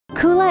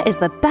Kuula is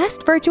the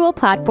best virtual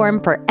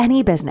platform for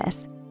any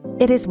business.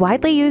 It is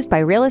widely used by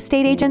real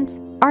estate agents,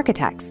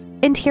 architects,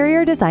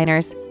 interior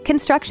designers,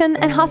 construction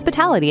and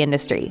hospitality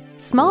industry,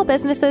 small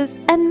businesses,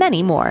 and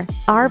many more.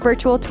 Our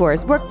virtual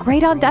tours work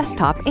great on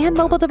desktop and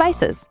mobile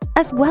devices,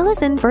 as well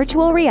as in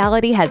virtual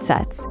reality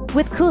headsets.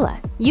 With Kuula,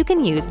 you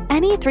can use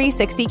any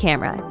 360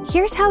 camera.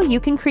 Here's how you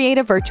can create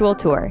a virtual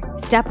tour.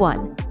 Step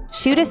 1.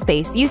 Shoot a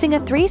space using a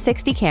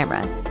 360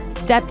 camera.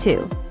 Step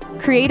 2.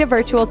 Create a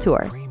virtual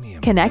tour.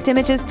 Connect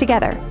images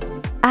together.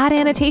 Add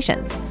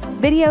annotations,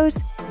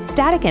 videos,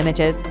 static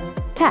images,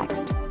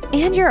 text,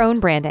 and your own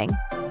branding.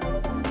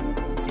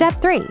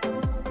 Step 3.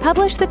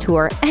 Publish the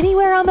tour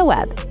anywhere on the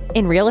web,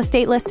 in real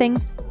estate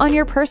listings, on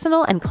your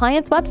personal and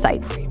clients'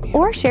 websites,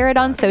 or share it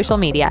on social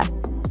media.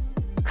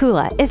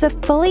 Kuula is a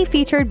fully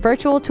featured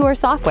virtual tour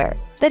software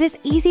that is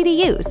easy to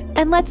use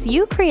and lets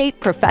you create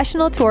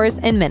professional tours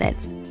in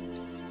minutes.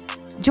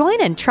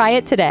 Join and try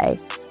it today.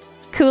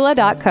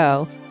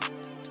 Kuula.co